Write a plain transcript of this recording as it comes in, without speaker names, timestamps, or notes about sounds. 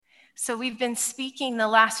So we've been speaking the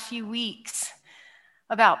last few weeks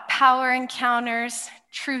about power encounters,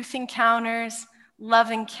 truth encounters, love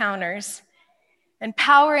encounters. And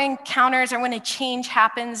power encounters are when a change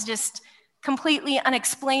happens just completely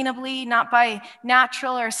unexplainably, not by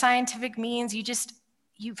natural or scientific means.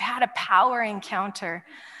 You've had a power encounter.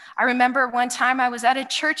 I remember one time I was at a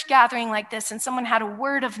church gathering like this, and someone had a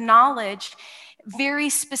word of knowledge, very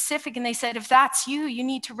specific, and they said, if that's you, you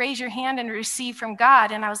need to raise your hand and receive from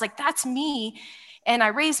God. And I was like, that's me. And I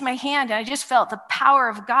raised my hand, and I just felt the power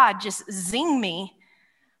of God just zing me.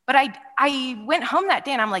 But I went home that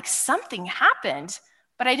day, and I'm like, something happened,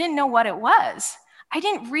 but I didn't know what it was. I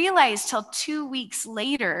didn't realize till 2 weeks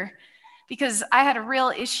later, because I had a real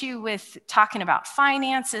issue with talking about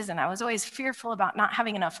finances, and I was always fearful about not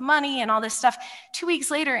having enough money and all this stuff. 2 weeks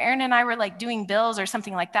later, Aaron and I were like doing bills or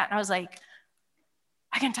something like that, and I was like,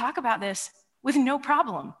 I can talk about this with no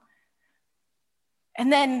problem.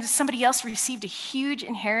 And then somebody else received a huge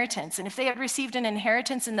inheritance. And if they had received an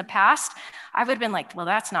inheritance in the past, I would have been like, well,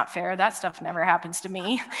 that's not fair. That stuff never happens to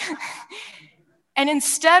me. And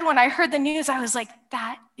instead, when I heard the news, I was like,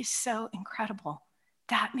 that is so incredible.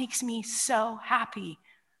 That makes me so happy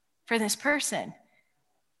for this person.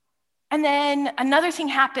 And then another thing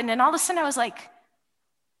happened, and all of a sudden I was like,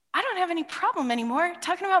 I don't have any problem anymore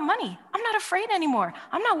talking about money. I'm not afraid anymore.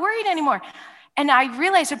 I'm not worried anymore. And I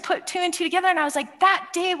realized I put two and two together, and I was like, that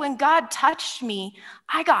day when God touched me,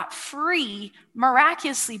 I got free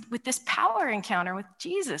miraculously with this power encounter with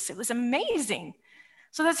Jesus. It was amazing.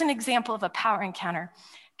 So that's an example of a power encounter.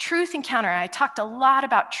 Truth encounter, I talked a lot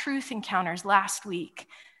about truth encounters last week.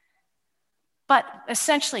 But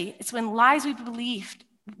essentially, it's when lies we've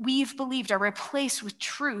believed are replaced with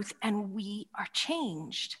truth, and we are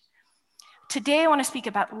changed. Today, I want to speak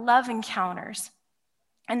about love encounters.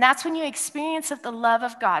 And that's when you experience the love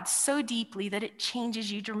of God so deeply that it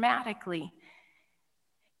changes you dramatically.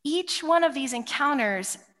 Each one of these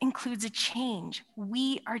encounters includes a change.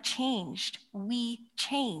 We are changed. We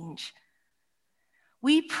change.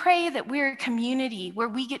 We pray that we're a community where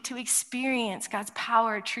we get to experience God's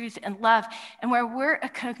power, truth, and love, and where we're a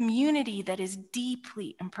community that is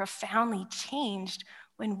deeply and profoundly changed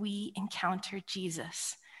when we encounter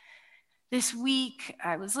Jesus. This week,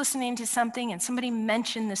 I was listening to something, and somebody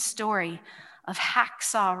mentioned the story of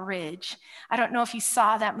Hacksaw Ridge. I don't know if you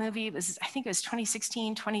saw that movie. I think it was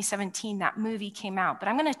 2016, 2017, that movie came out. But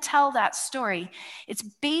I'm going to tell that story. It's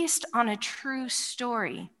based on a true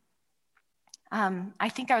story. I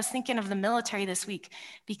think I was thinking of the military this week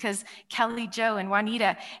because Kelly Jo and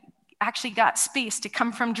Juanita actually got space to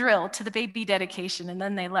come from drill to the baby dedication, and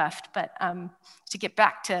then they left. But to get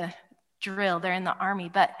back to drill, they're in the Army.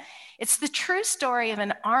 But it's the true story of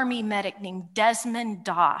an Army medic named Desmond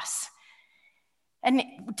Doss. And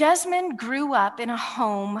Desmond grew up in a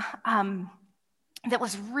home that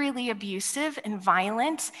was really abusive and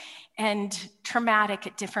violent and traumatic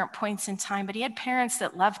at different points in time. But he had parents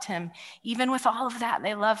that loved him. Even with all of that,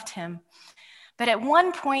 they loved him. But at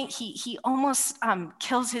one point, he almost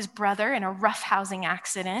kills his brother in a roughhousing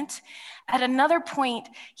accident. At another point,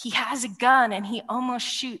 he has a gun and he almost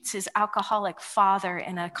shoots his alcoholic father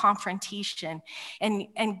in a confrontation. And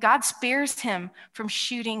God spares him from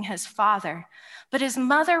shooting his father. But his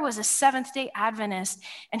mother was a Seventh-day Adventist,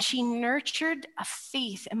 and she nurtured a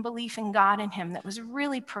faith and belief in God in him that was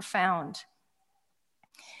really profound.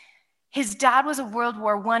 His dad was a World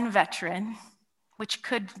War I veteran, which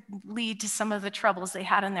could lead to some of the troubles they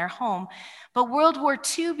had in their home. But World War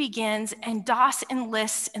II begins, and Doss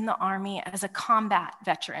enlists in the Army as a combat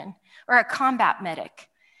veteran, or a combat medic.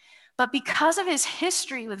 But because of his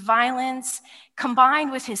history with violence,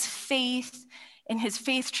 combined with his faith and his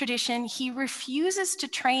faith tradition, he refuses to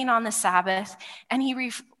train on the Sabbath, and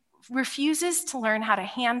he refuses to learn how to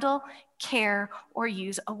handle, care, or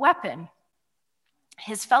use a weapon.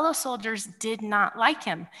 His fellow soldiers did not like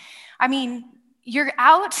him. I mean, you're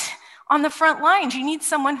out on the front lines. You need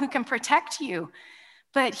someone who can protect you.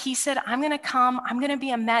 But he said, I'm going to come, I'm going to be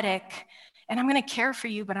a medic, and I'm going to care for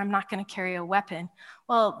you, but I'm not going to carry a weapon.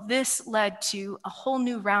 Well, this led to a whole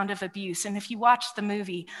new round of abuse. And if you watch the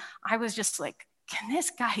movie, I was just like, can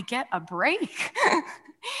this guy get a break?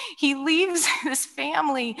 He leaves this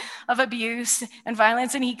family of abuse and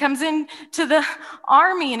violence, and he comes into the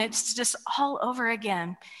Army, and it's just all over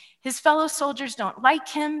again. His fellow soldiers don't like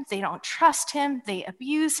him, they don't trust him, they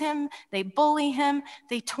abuse him, they bully him,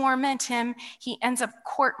 they torment him. He ends up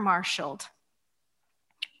court-martialed.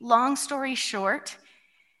 Long story short,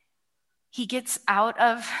 he gets out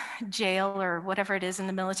of jail or whatever it is in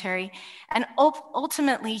the military, and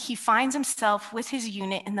ultimately he finds himself with his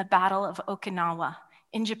unit in the Battle of Okinawa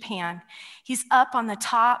in Japan. He's up on the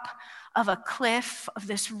top of a cliff of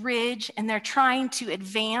this ridge, and they're trying to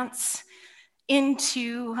advance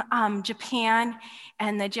into Japan,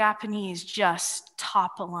 and the Japanese just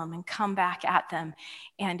topple them and come back at them,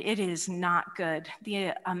 and it is not good.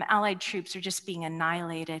 The Allied troops are just being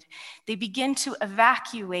annihilated. They begin to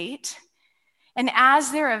evacuate, and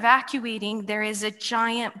as they're evacuating, there is a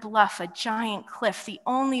giant bluff, a giant cliff. The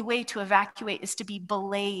only way to evacuate is to be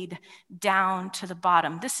belayed down to the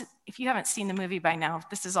bottom. This, if you haven't seen the movie by now,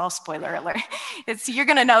 this is all spoiler alert. You're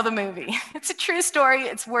gonna know the movie. It's a true story,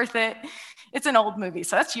 it's worth it. It's an old movie,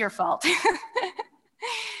 so that's your fault.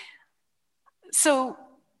 So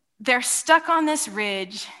they're stuck on this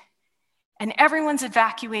ridge, and everyone's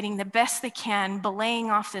evacuating the best they can, belaying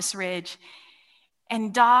off this ridge,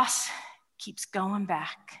 and Doss keeps going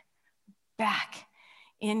back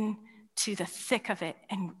into the thick of it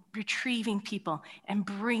and retrieving people and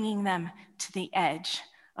bringing them to the edge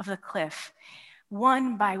of the cliff,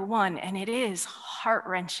 one by one. And it is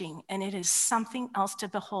heart-wrenching, and it is something else to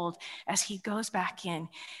behold as he goes back in.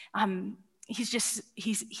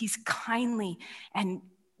 He's kindly and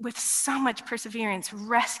with so much perseverance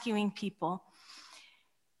rescuing people.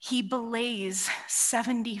 He belays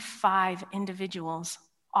 75 individuals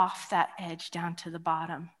off that edge down to the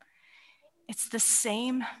bottom. It's the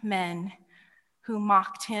same men who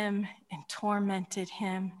mocked him and tormented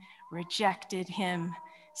him, rejected him,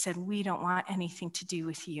 said, "We don't want anything to do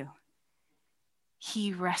with you."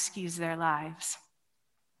 He rescues their lives.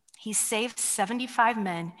 He saved 75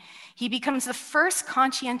 men. He becomes the first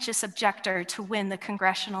conscientious objector to win the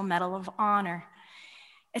Congressional Medal of Honor.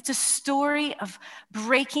 It's a story of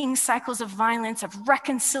breaking cycles of violence, of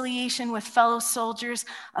reconciliation with fellow soldiers,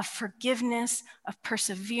 of forgiveness, of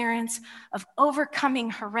perseverance, of overcoming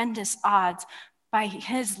horrendous odds by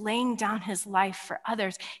his laying down his life for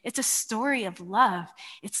others. It's a story of love.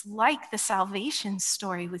 It's like the salvation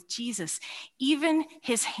story with Jesus. Even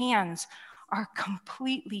his hands are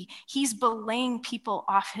completely, he's belaying people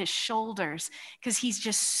off his shoulders because he's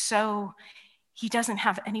just so, he doesn't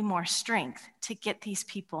have any more strength to get these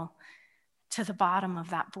people to the bottom of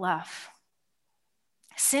that bluff.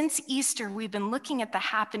 Since Easter, we've been looking at the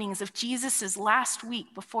happenings of Jesus' last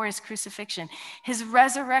week before his crucifixion, his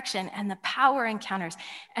resurrection, and the power encounters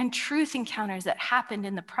and truth encounters that happened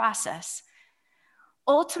in the process.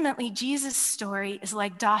 Ultimately, Jesus' story is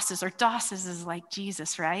like Doss's, or Doss's is like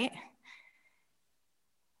Jesus, right?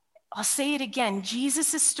 I'll say it again.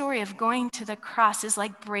 Jesus' story of going to the cross is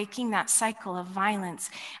like breaking that cycle of violence.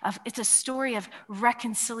 It's a story of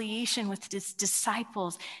reconciliation with his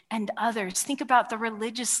disciples and others. Think about the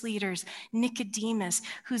religious leaders, Nicodemus,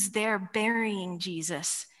 who's there burying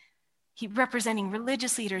Jesus. He representing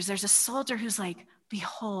religious leaders. There's a soldier who's like,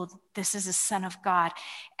 "Behold, this is the Son of God."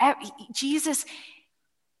 Jesus,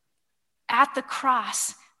 at the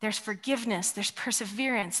cross, there's forgiveness, there's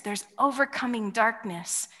perseverance, there's overcoming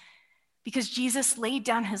darkness, because Jesus laid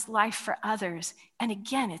down his life for others. And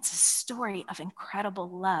again, it's a story of incredible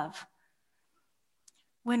love.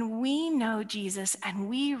 When we know Jesus and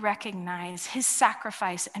we recognize his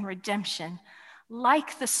sacrifice and redemption,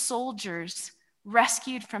 like the soldiers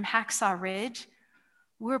rescued from Hacksaw Ridge,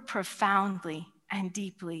 we're profoundly and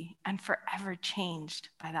deeply and forever changed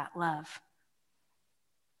by that love.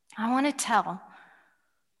 I want to tell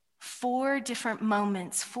 4 different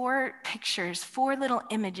moments, 4 pictures, 4 little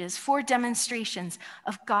images, 4 demonstrations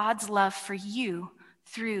of God's love for you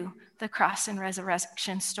through the cross and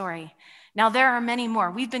resurrection story. Now, there are many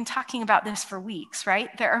more. We've been talking about this for weeks,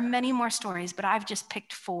 right? There are many more stories, but I've just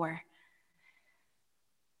picked 4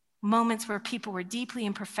 moments where people were deeply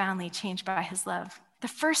and profoundly changed by his love. The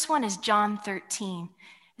first one is John 13.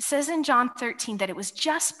 It says in John 13 that it was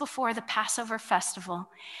just before the Passover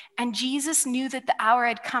festival, and Jesus knew that the hour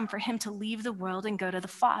had come for him to leave the world and go to the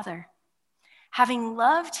Father. Having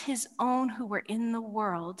loved his own who were in the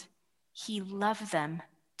world, he loved them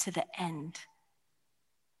to the end.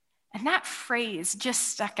 And that phrase just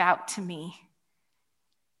stuck out to me.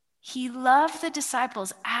 He loved the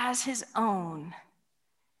disciples as his own,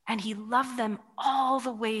 and he loved them all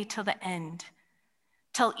the way till the end,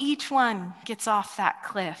 till each one gets off that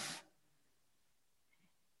cliff.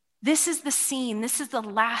 This is the scene. This is the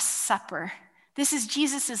Last Supper. This is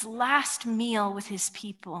Jesus' last meal with his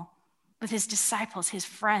people, with his disciples, his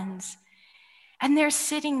friends. And they're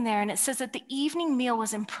sitting there, and it says that the evening meal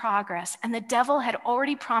was in progress, and the devil had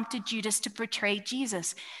already prompted Judas to betray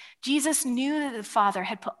Jesus. Jesus knew that the Father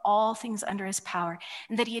had put all things under his power,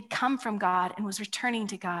 and that he had come from God and was returning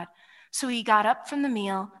to God. So he got up from the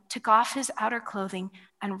meal, took off his outer clothing,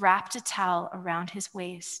 and wrapped a towel around his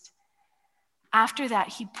waist. After that,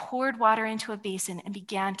 he poured water into a basin and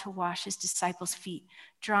began to wash his disciples' feet,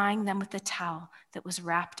 drying them with the towel that was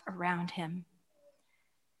wrapped around him.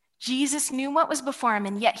 Jesus knew what was before him,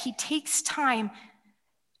 and yet he takes time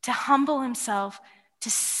to humble himself,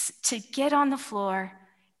 to get on the floor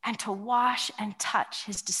and to wash and touch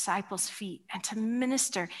his disciples' feet and to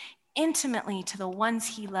minister intimately to the ones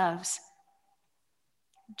he loves.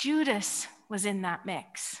 Judas was in that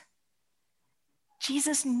mix.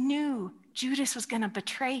 Jesus knew Judas was going to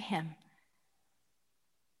betray him.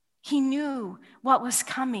 He knew what was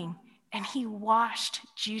coming, and he washed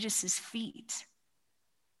Judas's feet.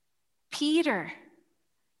 Peter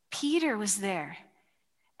was there.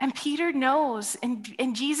 And Peter knows,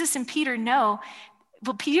 and Jesus and Peter know.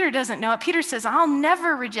 Well, Peter doesn't know it. Peter says, I'll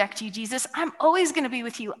never reject you, Jesus. I'm always going to be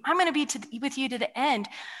with you. I'm going to be with you to the end.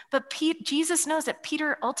 But Jesus knows that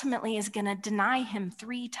Peter ultimately is going to deny him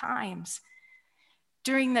 3 times.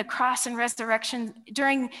 During the cross and resurrection,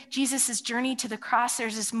 during Jesus' journey to the cross,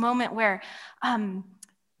 there's this moment where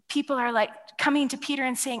people are like coming to Peter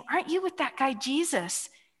and saying, aren't you with that guy Jesus?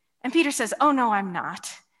 And Peter says, oh, no, I'm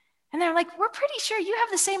not. And they're like, we're pretty sure you have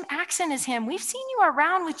the same accent as him. We've seen you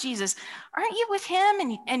around with Jesus. Aren't you with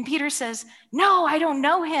him? And Peter says, no, I don't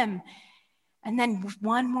know him. And then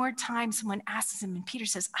one more time, someone asks him, and Peter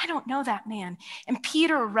says, I don't know that man. And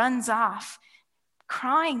Peter runs off,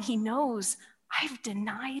 crying. He knows, I've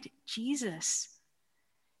denied Jesus.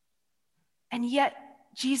 And yet,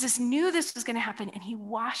 Jesus knew this was going to happen, and he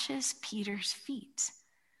washes Peter's feet.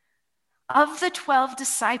 Of the 12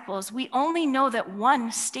 disciples, we only know that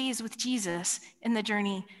one stays with Jesus in the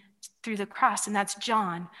journey through the cross, and that's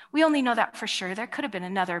John. We only know that for sure. There could have been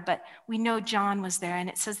another, but we know John was there, and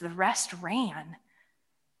it says the rest ran.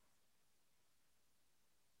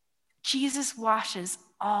 Jesus washes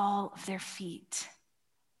all of their feet.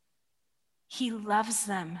 He loves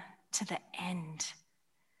them to the end.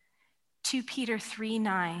 2 Peter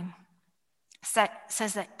 3:9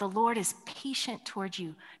 says that the Lord is patient toward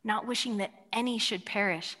you, not wishing that any should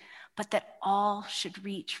perish, but that all should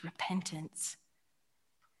reach repentance.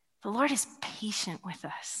 The Lord is patient with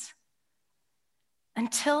us.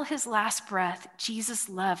 Until his last breath, Jesus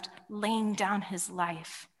loved laying down his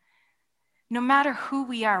life. No matter who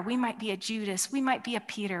we are, we might be a Judas, we might be a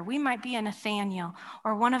Peter, we might be a Nathaniel,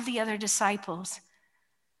 or one of the other disciples.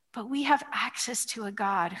 But we have access to a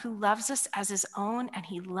God who loves us as his own, and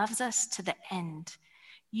he loves us to the end.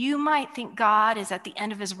 You might think God is at the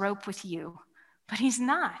end of his rope with you, but he's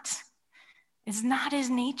not. It's not his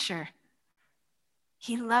nature.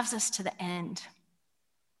 He loves us to the end.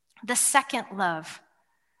 The second love.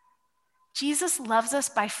 Jesus loves us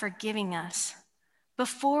by forgiving us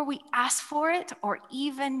before we ask for it or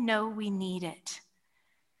even know we need it.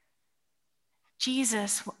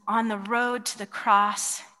 Jesus, on the road to the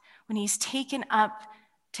cross, when he's taken up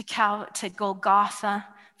to Golgotha,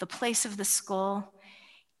 the place of the skull,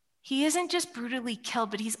 he isn't just brutally killed,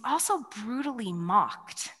 but he's also brutally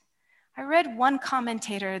mocked. I read one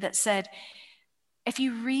commentator that said, if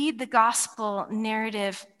you read the gospel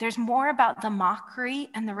narrative, there's more about the mockery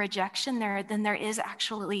and the rejection there than there is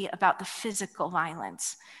actually about the physical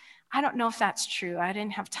violence. I don't know if that's true. I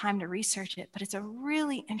didn't have time to research it, but it's a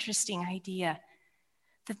really interesting idea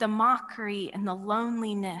that the mockery and the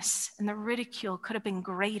loneliness and the ridicule could have been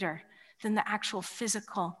greater than the actual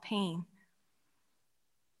physical pain.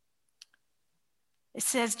 It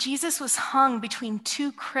says Jesus was hung between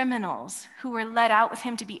 2 criminals who were led out with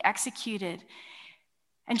him to be executed.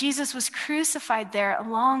 And Jesus was crucified there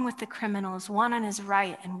along with the criminals, one on his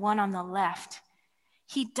right and one on the left.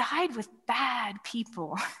 He died with bad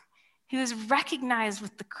people. He was recognized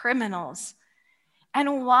with the criminals.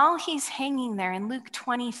 And while he's hanging there in Luke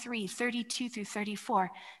 23:32-34,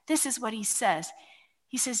 this is what he says.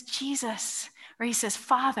 He says,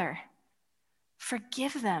 Father,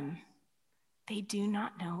 forgive them. They do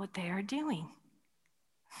not know what they are doing.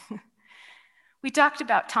 We talked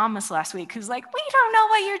about Thomas last week, who's like, we don't know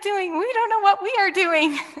what you're doing. We don't know what we are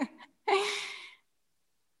doing.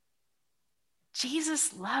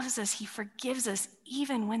 Jesus loves us. He forgives us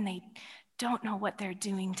even when they don't know what they're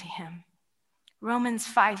doing to him. Romans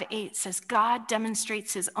 5:8 says, God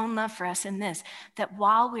demonstrates his own love for us in this, that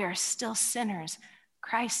while we are still sinners,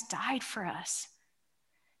 Christ died for us.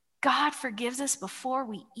 God forgives us before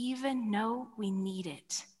we even know we need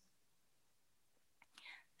it.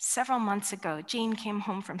 Several months ago, Jane came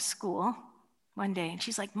home from school one day, and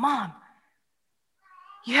she's like, Mom,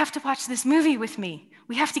 you have to watch this movie with me.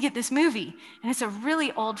 We have to get this movie. And it's a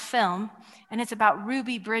really old film, and it's about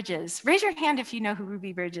Ruby Bridges. Raise your hand if you know who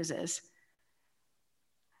Ruby Bridges is.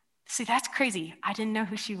 See, that's crazy. I didn't know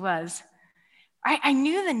who she was. I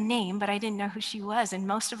knew the name, but I didn't know who she was, and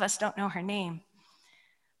most of us don't know her name.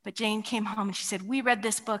 But Jane came home and she said, we read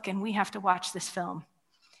this book and we have to watch this film.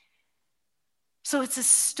 So it's a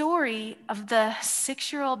story of the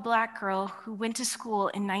 6-year-old Black girl who went to school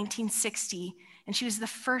in 1960, and she was the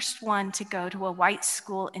first one to go to a white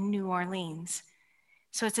school in New Orleans.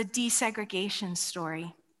 So it's a desegregation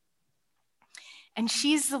story. And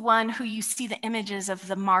she's the one who you see the images of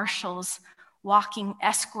the marshals walking,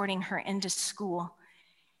 escorting her into school.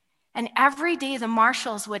 And every day the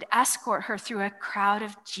marshals would escort her through a crowd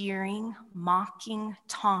of jeering, mocking,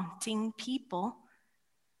 taunting people,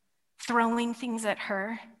 throwing things at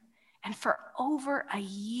her. And for over a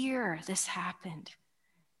year, this happened.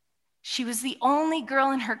 She was the only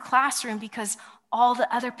girl in her classroom because all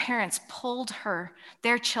the other parents pulled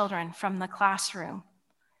their children from the classroom.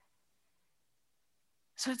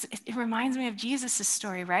 So it reminds me of Jesus'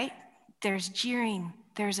 story, right? There's jeering,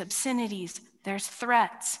 there's obscenities, there's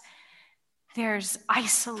threats, there's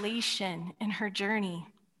isolation in her journey.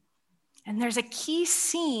 And there's a key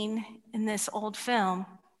scene in this old film,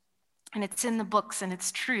 and it's in the books and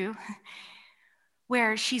it's true,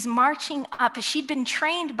 where she's marching up. She'd been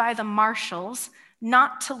trained by the marshals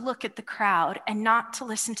not to look at the crowd and not to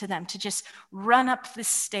listen to them, to just run up the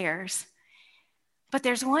stairs. But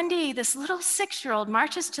there's one day this little 6-year-old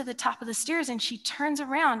marches to the top of the stairs and she turns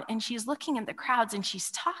around and she's looking at the crowds and she's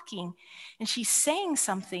talking and she's saying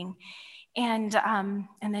something. And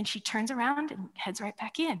then she turns around and heads right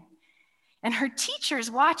back in. And her teacher's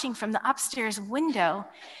watching from the upstairs window.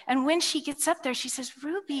 And when she gets up there, she says,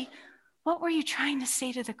 Ruby, what were you trying to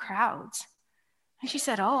say to the crowds? And she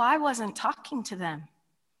said, oh, I wasn't talking to them.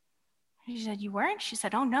 And she said, you weren't? She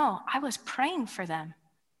said, oh no, I was praying for them.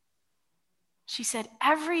 She said,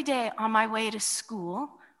 every day on my way to school,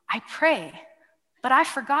 I pray, but I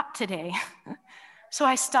forgot today. So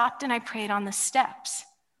I stopped and I prayed on the steps.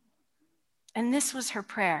 And this was her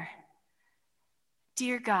prayer.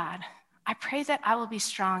 Dear God, I pray that I will be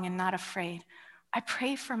strong and not afraid. I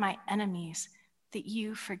pray for my enemies that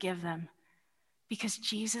you forgive them, because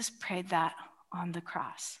Jesus prayed that on the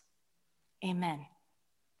cross. Amen.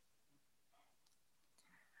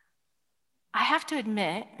 I have to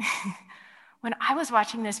admit, when I was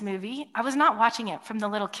watching this movie, I was not watching it from the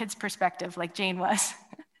little kid's perspective like Jane was.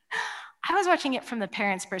 I was watching it from the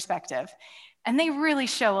parents' perspective, and they really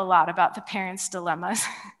show a lot about the parents' dilemmas.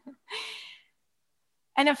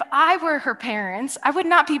 And if I were her parents, I would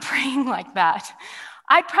not be praying like that.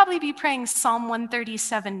 I'd probably be praying Psalm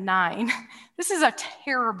 137:9. This is a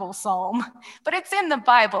terrible psalm, but it's in the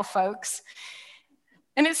Bible, folks.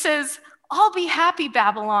 And it says, I'll be happy,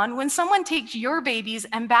 Babylon, when someone takes your babies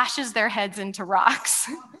and bashes their heads into rocks.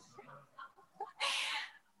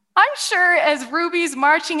 I'm sure as Ruby's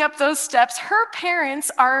marching up those steps,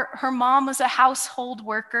 her mom was a household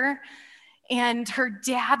worker, and her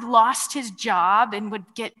dad lost his job and would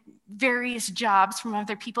get various jobs from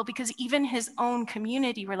other people because even his own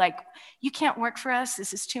community were like, you can't work for us.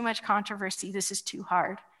 This is too much controversy. This is too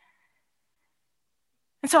hard.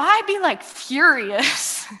 And so I'd be like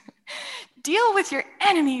furious. Deal with your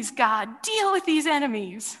enemies, God. Deal with these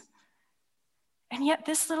enemies. And yet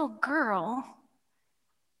this little girl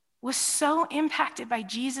was so impacted by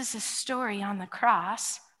Jesus' story on the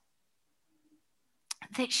cross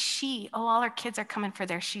that all our kids are coming for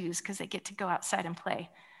their shoes because they get to go outside and play.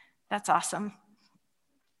 That's awesome.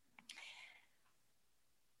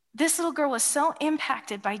 This little girl was so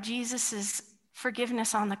impacted by Jesus'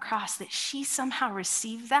 forgiveness on the cross that she somehow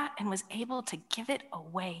received that and was able to give it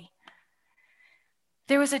away.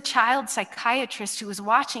 There was a child psychiatrist who was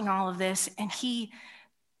watching all of this, and he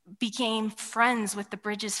became friends with the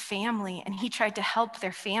Bridges family, and he tried to help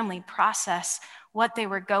their family process what they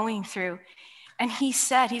were going through. And he's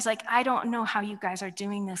like, I don't know how you guys are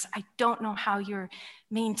doing this. I don't know how you're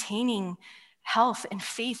maintaining health and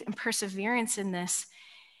faith and perseverance in this.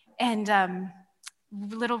 And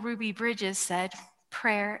little Ruby Bridges said,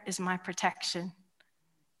 prayer is my protection.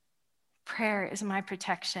 Prayer is my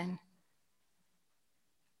protection.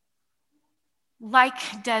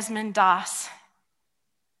 Like Desmond Doss,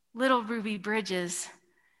 little Ruby Bridges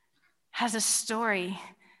has a story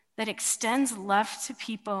that extends love to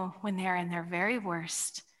people when they're in their very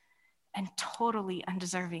worst and totally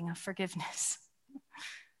undeserving of forgiveness.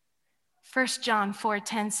 1 John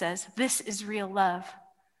 4:10 says, this is real love.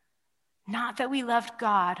 Not that we loved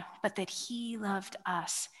God, but that he loved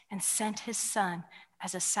us and sent his son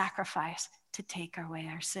as a sacrifice to take away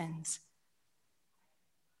our sins.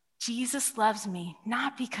 Jesus loves me,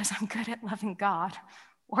 not because I'm good at loving God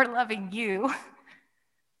or loving you.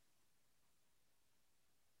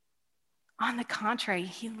 On the contrary,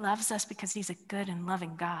 he loves us because he's a good and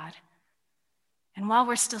loving God. And while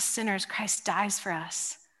we're still sinners, Christ dies for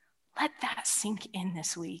us. Let that sink in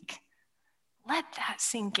this week. Let that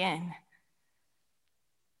sink in.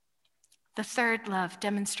 The third love,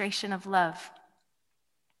 demonstration of love.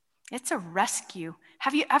 It's a rescue.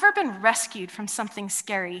 Have you ever been rescued from something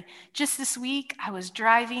scary? Just this week, I was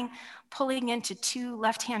driving, pulling into 2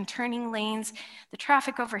 left-hand turning lanes. The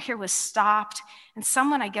traffic over here was stopped, and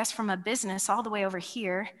someone, I guess from a business all the way over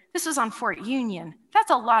here, this was on Fort Union.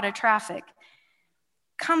 That's a lot of traffic.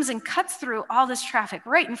 Comes and cuts through all this traffic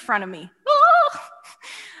right in front of me. Oh!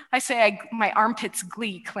 I say my armpits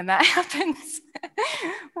gleek when that happens.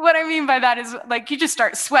 What I mean by that is like you just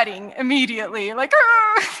start sweating immediately, like,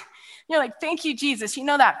 ah! You're like, thank you, Jesus. You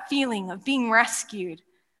know that feeling of being rescued.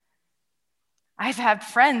 I've had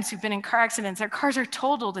friends who've been in car accidents, their cars are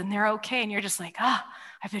totaled and they're okay, and you're just like,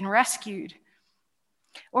 I've been rescued.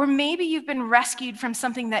 Or maybe you've been rescued from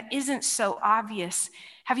something that isn't so obvious.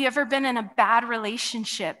 Have you ever been in a bad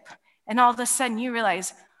relationship and all of a sudden you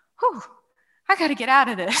realize, I got to get out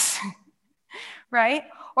of this, right?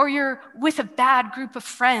 Or you're with a bad group of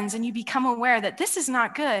friends and you become aware that this is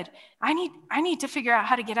not good. I need to figure out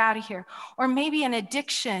how to get out of here. Or maybe an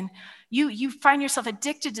addiction. You find yourself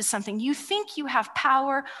addicted to something. You think you have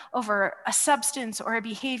power over a substance or a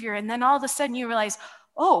behavior, and then all of a sudden you realize,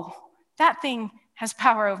 that thing has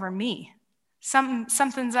power over me.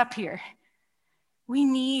 Something's up here. We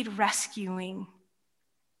need rescuing.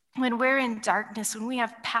 When we're in darkness, when we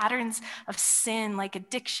have patterns of sin like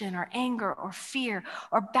addiction or anger or fear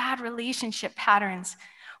or bad relationship patterns,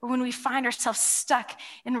 or when we find ourselves stuck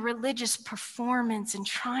in religious performance and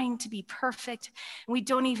trying to be perfect, and we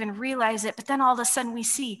don't even realize it, but then all of a sudden we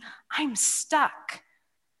see, I'm stuck.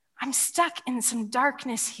 I'm stuck in some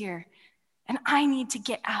darkness here, and I need to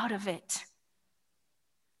get out of it.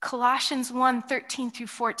 Colossians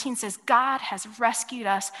 1:13-14 says, God has rescued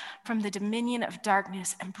us from the dominion of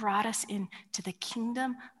darkness and brought us into the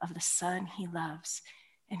kingdom of the Son he loves,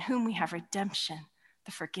 in whom we have redemption,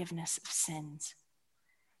 the forgiveness of sins.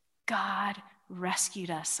 God rescued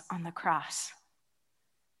us on the cross.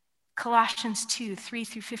 Colossians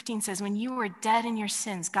 2:3-15 says, when you were dead in your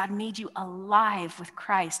sins, God made you alive with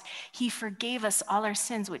Christ. He forgave us all our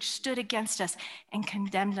sins which stood against us and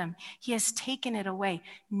condemned them. He has taken it away,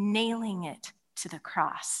 nailing it to the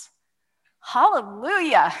cross.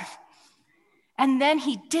 Hallelujah. And then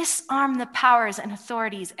he disarmed the powers and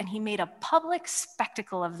authorities, and he made a public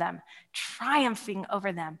spectacle of them, triumphing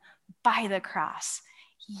over them by the cross.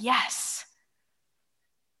 Yes.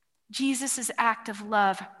 Jesus' act of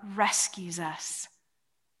love rescues us.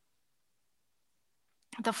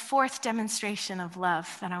 The fourth demonstration of love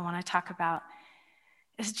that I want to talk about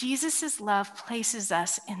is Jesus' love places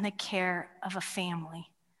us in the care of a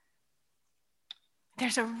family.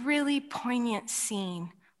 There's a really poignant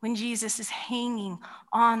scene when Jesus is hanging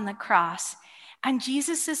on the cross, and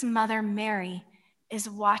Jesus' mother, Mary, is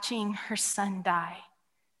watching her son die.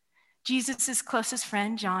 Jesus' closest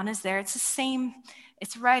friend, John, is there.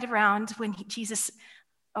 It's right around when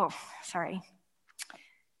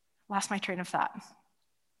lost my train of thought.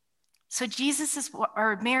 So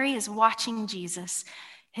Mary is watching Jesus.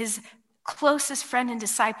 His closest friend and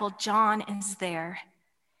disciple, John, is there.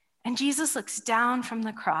 And Jesus looks down from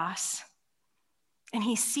the cross and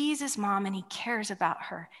he sees his mom and he cares about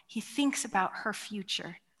her. He thinks about her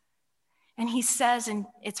future. And he says, and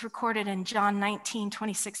it's recorded in John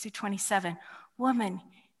 19:26-27, woman,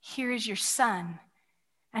 here is your son.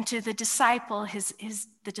 And to the disciple,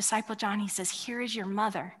 the disciple John, he says, here is your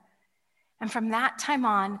mother. And from that time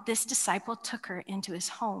on, this disciple took her into his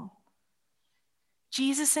home.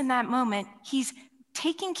 Jesus, in that moment, he's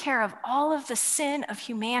taking care of all of the sin of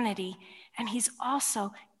humanity, and he's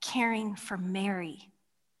also caring for Mary.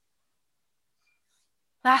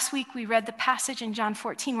 Last week, we read the passage in John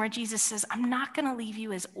 14 where Jesus says, I'm not going to leave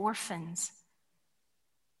you as orphans.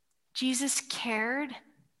 Jesus cared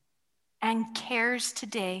and cares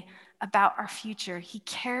today about our future. He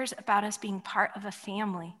cares about us being part of a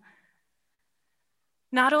family.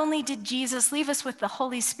 Not only did Jesus leave us with the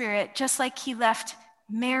Holy Spirit, just like he left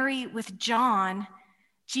Mary with John,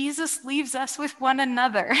 Jesus leaves us with one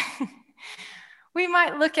another. We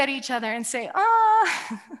might look at each other and say,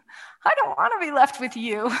 I don't want to be left with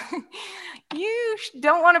you. You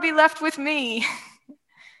don't want to be left with me.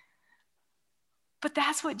 But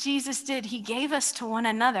that's what Jesus did. He gave us to one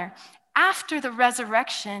another. After the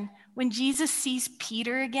resurrection, when Jesus sees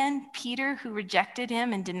Peter again, Peter who rejected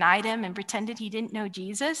him and denied him and pretended he didn't know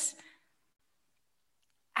Jesus,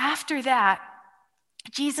 after that,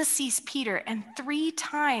 Jesus sees Peter, and 3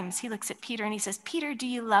 times he looks at Peter and he says, Peter, do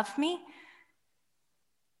you love me?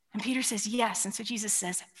 And Peter says, yes. And so Jesus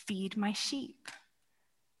says, feed my sheep.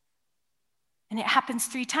 And it happens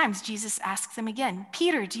 3 times. Jesus asks him again,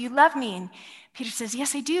 Peter, do you love me? And Peter says,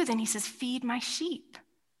 yes, I do. Then he says, feed my sheep.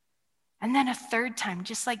 And then a 3rd time,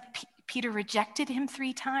 just like Peter rejected him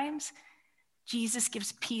 3 times, Jesus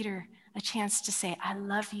gives Peter a chance to say, I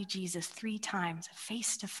love you, Jesus, 3 times,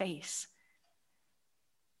 face to face.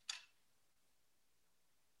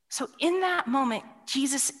 So in that moment,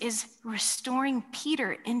 Jesus is restoring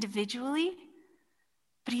Peter individually,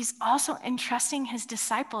 but he's also entrusting his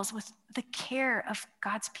disciples with the care of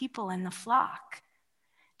God's people in the flock.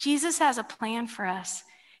 Jesus has a plan for us.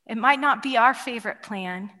 It might not be our favorite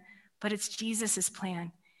plan, but it's Jesus's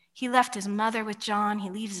plan. He left his mother with John, he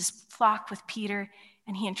leaves his flock with Peter,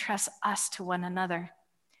 and he entrusts us to one another.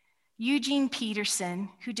 Eugene Peterson,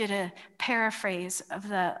 who did a paraphrase of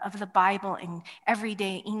the Bible in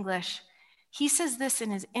everyday English, he says this in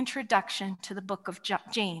his introduction to the book of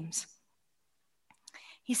James.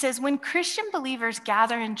 He says, when Christian believers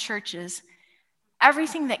gather in churches,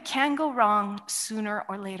 everything that can go wrong sooner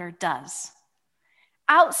or later does.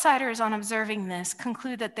 Outsiders on observing this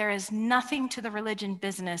conclude that there is nothing to the religion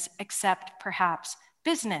business except perhaps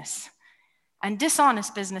business, and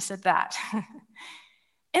dishonest business at that.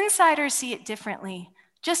 Insiders see it differently.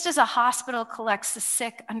 Just as a hospital collects the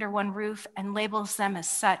sick under one roof and labels them as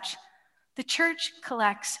such, the church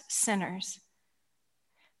collects sinners.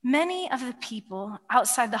 Many of the people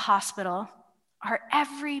outside the hospital are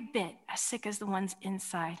every bit as sick as the ones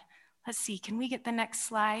inside. Let's see, can we get the next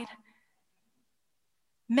slide?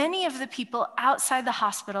 Many of the people outside the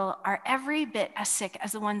hospital are every bit as sick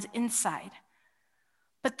as the ones inside.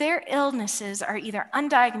 But their illnesses are either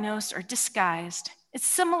undiagnosed or disguised. It's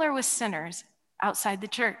similar with sinners outside the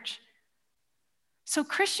church. So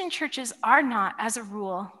Christian churches are not, as a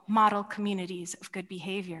rule, model communities of good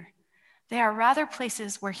behavior. They are rather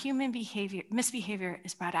places where human misbehavior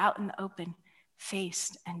is brought out in the open,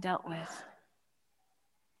 faced, and dealt with.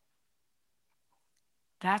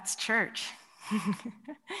 That's church.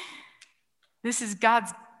 This is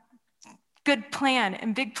God's good plan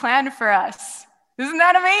and big plan for us. Isn't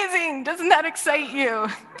that amazing? Doesn't that excite you?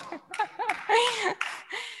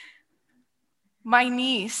 My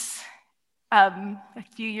niece, a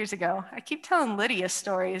few years ago, I keep telling Lydia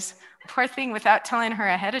stories, poor thing, without telling her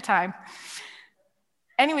ahead of time.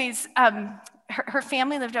 Anyways, her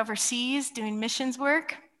family lived overseas doing missions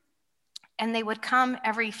work, and they would come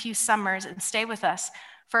every few summers and stay with us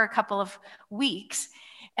for a couple of weeks.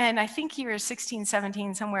 And I think you were 16,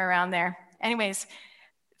 17, somewhere around there. Anyways,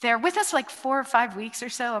 they're with us like 4 or 5 weeks or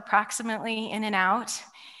so, approximately, in and out.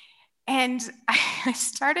 And I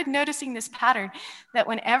started noticing this pattern that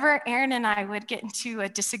whenever Aaron and I would get into a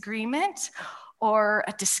disagreement or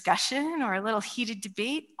a discussion or a little heated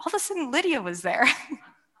debate, all of a sudden Lydia was there.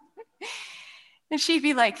 And she'd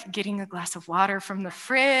be like getting a glass of water from the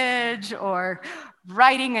fridge or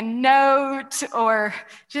writing a note or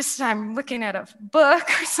just I'm looking at a book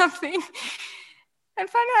or something. And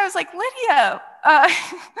finally I was like, Lydia,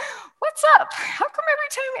 what's up? How come every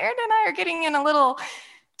time Aaron and I are getting in a little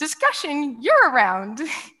discussion, you're around? And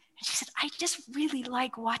she said, I just really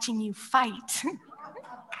like watching you fight.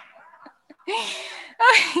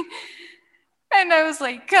 And I was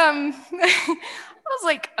like,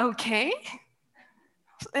 okay.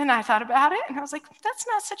 And I thought about it, and I was like, that's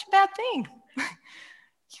not such a bad thing.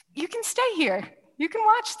 You can stay here. You can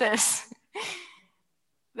watch this.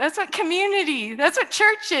 That's what community, that's what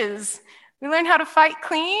church is. We learn how to fight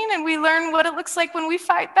clean, and we learn what it looks like when we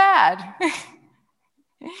fight bad.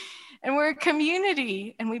 And we're a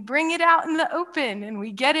community, and we bring it out in the open, and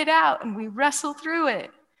we get it out, and we wrestle through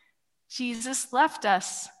it. Jesus left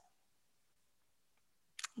us.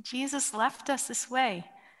 Jesus left us this way.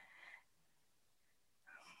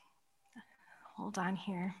 Hold on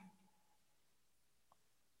here.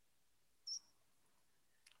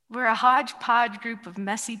 We're a hodgepodge group of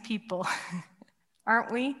messy people,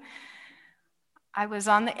 aren't we? I was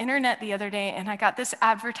on the internet the other day and I got this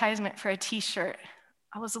advertisement for a t-shirt.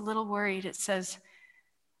 I was a little worried. It says,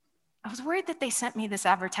 I was worried that they sent me this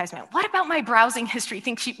advertisement. What about my browsing history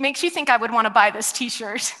makes you think I would want to buy this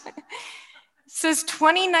t-shirt? It says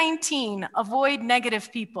 2019, avoid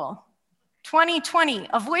negative people. 2020,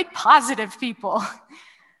 avoid positive people.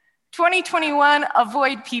 2021,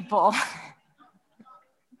 avoid people.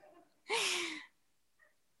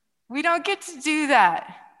 We don't get to do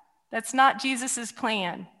that. That's not Jesus's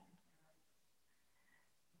plan.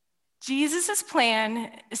 Jesus's plan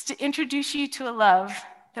is to introduce you to a love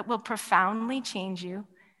that will profoundly change you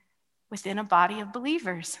within a body of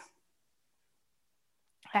believers.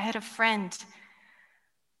 I had a friend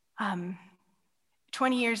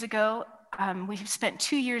 20 years ago, we spent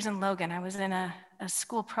 2 years in Logan. I was in a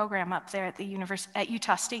school program up there at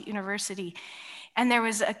Utah State University. And there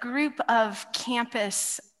was a group of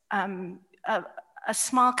campus, a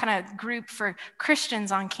small kind of group for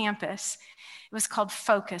Christians on campus. It was called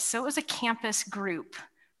Focus. So it was a campus group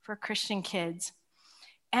for Christian kids.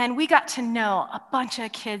 And we got to know a bunch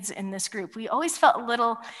of kids in this group. We always felt a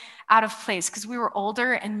little out of place because we were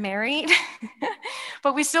older and married,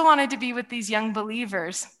 but we still wanted to be with these young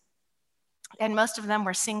believers. And most of them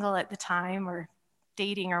were single at the time or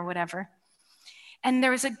dating or whatever. And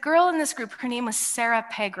there was a girl in this group, her name was Sarah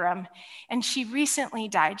Pegram, and she recently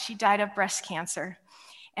died. She died of breast cancer.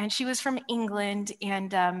 And she was from England,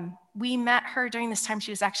 and we met her during this time.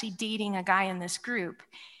 She was actually dating a guy in this group.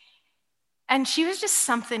 And she was just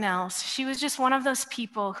something else. She was just one of those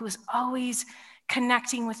people who was always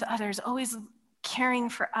connecting with others, always caring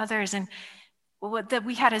for others. And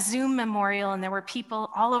we had a Zoom memorial, and there were people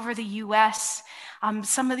all over the US.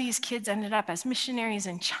 Some of these kids ended up as missionaries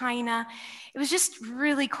in China. It was just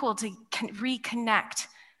really cool to reconnect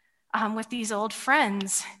with these old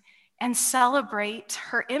friends and celebrate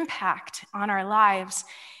her impact on our lives.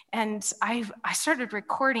 And I started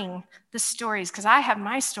recording the stories because I have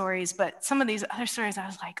my stories, but some of these other stories, I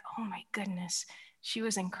was like, oh my goodness, she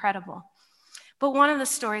was incredible. But one of the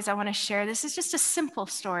stories I want to share, this is just a simple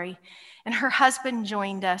story. And her husband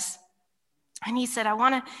joined us. And he said, I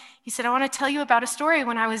want to tell you about a story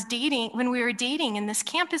when we were dating in this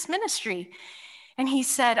campus ministry. And he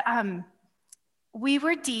said, we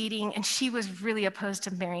were dating, and she was really opposed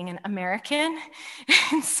to marrying an American.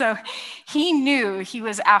 And so he knew he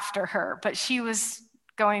was after her, but she was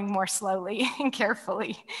going more slowly and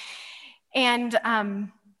carefully. And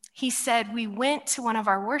he said, we went to one of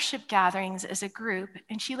our worship gatherings as a group,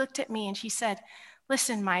 and she looked at me and she said,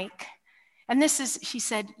 listen, Mike, and she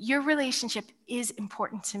said, your relationship is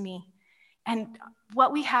important to me. And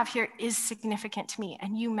what we have here is significant to me,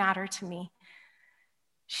 and you matter to me.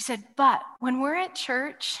 She said, but when we're at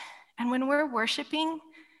church and when we're worshiping,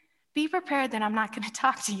 be prepared that I'm not going to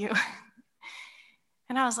talk to you.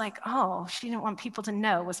 And I was like, oh, she didn't want people to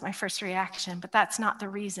know, was my first reaction, but that's not the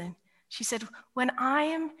reason. She said, when I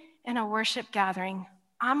am in a worship gathering,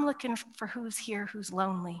 I'm looking for who's here who's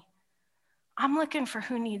lonely. I'm looking for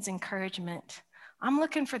who needs encouragement. I'm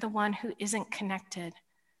looking for the one who isn't connected.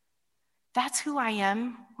 That's who I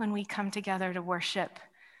am when we come together to worship.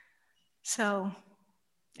 So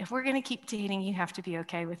if we're going to keep dating, you have to be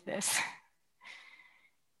okay with this.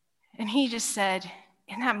 And he just said,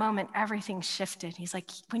 in that moment, everything shifted. He's like,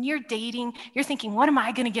 when you're dating, you're thinking, what am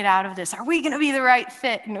I going to get out of this? Are we going to be the right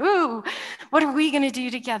fit? And ooh, what are we going to do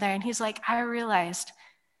together? And he's like, I realized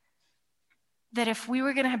that if we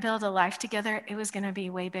were going to build a life together, it was going to be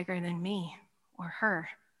way bigger than me or her.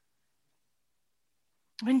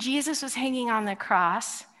 When Jesus was hanging on the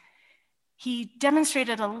cross, he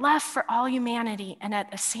demonstrated a love for all humanity and at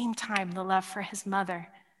the same time, the love for his mother.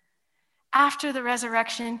 After the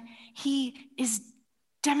resurrection, he is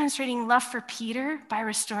demonstrating love for Peter by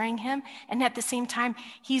restoring him. And at the same time,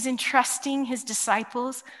 he's entrusting his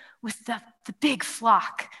disciples with the big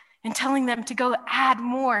flock and telling them to go add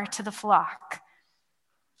more to the flock.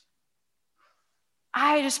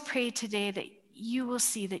 I just pray today that you will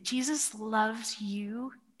see that Jesus loves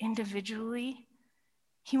you individually.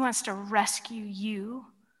 He wants to rescue you.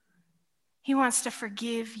 He wants to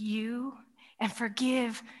forgive you and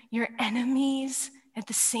forgive your enemies at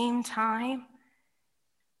the same time.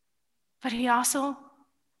 But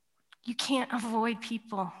you can't avoid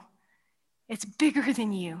people. It's bigger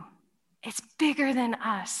than you. It's bigger than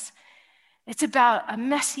us. It's about a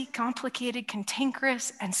messy, complicated,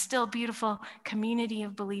 cantankerous, and still beautiful community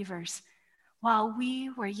of believers. While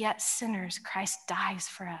we were yet sinners, Christ dies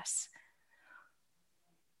for us.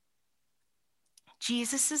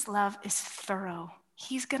 Jesus' love is thorough.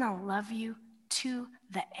 He's going to love you to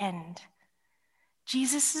the end.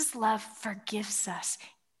 Jesus' love forgives us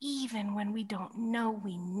even when we don't know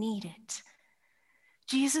we need it.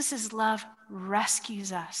 Jesus' love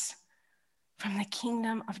rescues us from the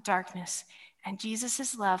kingdom of darkness, and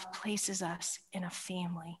Jesus' love places us in a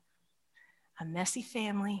family, a messy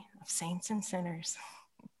family of saints and sinners.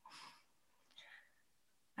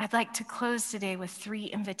 I'd like to close today with 3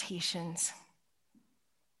 invitations.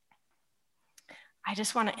 I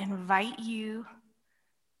just want to invite you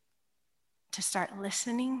to start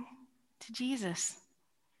listening to Jesus.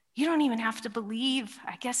 You don't even have to believe.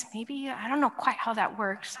 I guess maybe, I don't know quite how that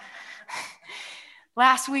works.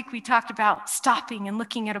 Last week we talked about stopping and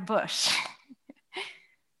looking at a bush.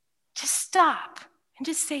 Just stop and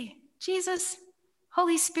just say, Jesus,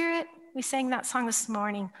 Holy Spirit, We sang that song this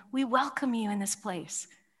morning. We welcome you in this place.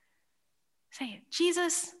 Say,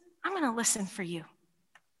 Jesus, I'm going to listen for you.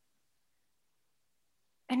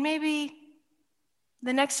 And maybe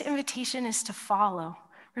the next invitation is to follow.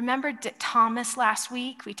 Remember Thomas last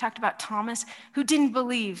week? We talked about Thomas, who didn't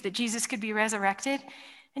believe that Jesus could be resurrected,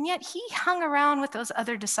 and yet he hung around with those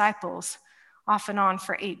other disciples off and on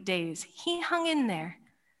for 8 days. He hung in there.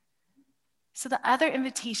 So the other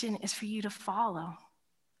invitation is for you to follow.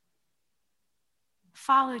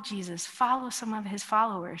 Follow Jesus. Follow some of his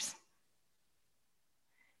followers.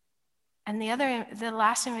 And the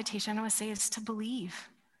last invitation I would say is to believe.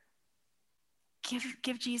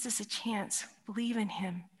 Give Jesus a chance. Believe in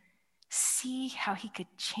him. See how he could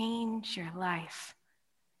change your life.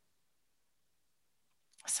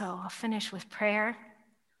 So I'll finish with prayer.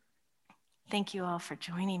 Thank you all for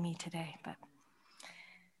joining me today. But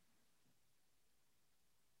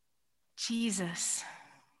Jesus,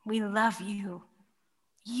 we love you.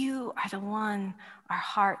 You are the one our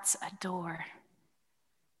hearts adore.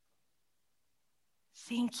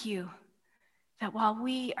 Thank you that while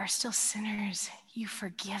we are still sinners, you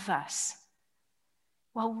forgive us.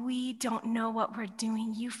 While we don't know what we're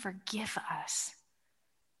doing, you forgive us.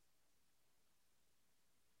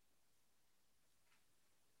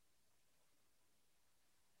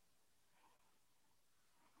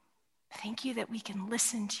 Thank you that we can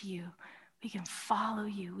listen to you, we can follow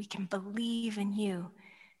you, we can believe in you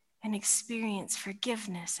and experience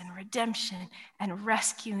forgiveness and redemption and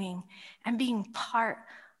rescuing and being part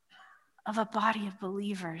of a body of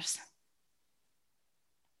believers.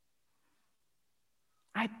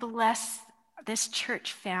 I bless this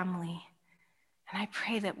church family, and I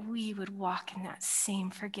pray that we would walk in that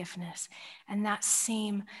same forgiveness and that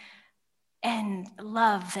same end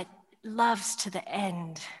love that loves to the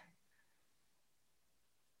end.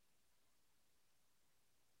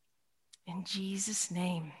 In Jesus'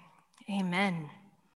 name, amen.